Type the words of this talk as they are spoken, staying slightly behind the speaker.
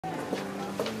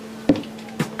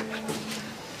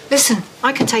Listen,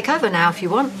 I can take over now if you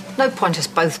want. No point us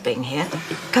both being here.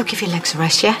 Go give your legs a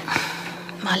rest, yeah?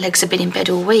 My legs have been in bed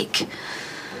all week.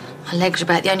 My legs are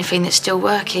about the only thing that's still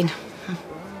working.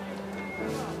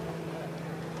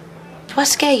 Do I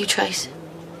scare you, Trace?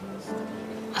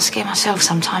 I scare myself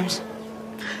sometimes.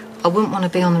 I wouldn't want to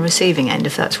be on the receiving end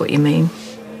if that's what you mean.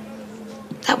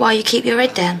 That why you keep your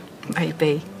head down?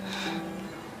 Maybe.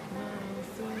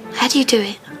 How do you do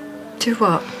it? Do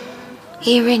what?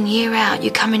 Year in, year out,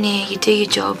 you come in here, you do your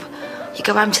job, you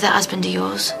go home to that husband of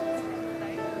yours.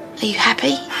 Are you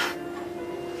happy?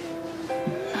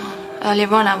 Oh,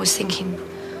 earlier on I was thinking,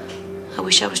 I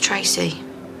wish I was Tracey.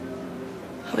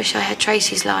 I wish I had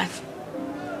Tracey's life.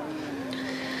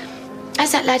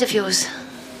 How's that lad of yours?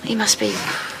 He must be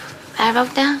how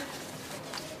old now?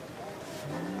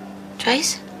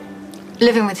 Trace?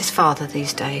 Living with his father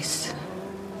these days.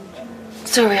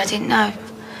 Sorry, I didn't know.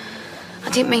 I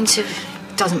didn't mean to...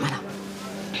 Doesn't matter.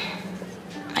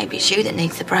 Maybe it's you that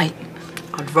needs the break.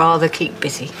 I'd rather keep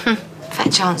busy.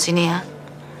 Fat chance in here.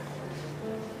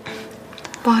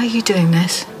 Why are you doing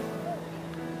this?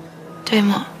 Doing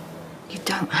what? You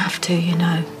don't have to, you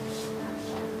know.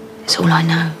 It's all I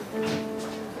know.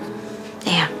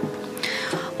 Here.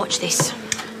 Watch this.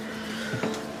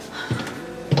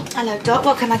 Hello, Doc.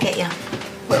 What can I get you?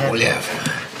 What will you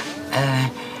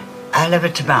have? I'll have a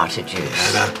tomato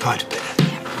juice. And a pint of beer.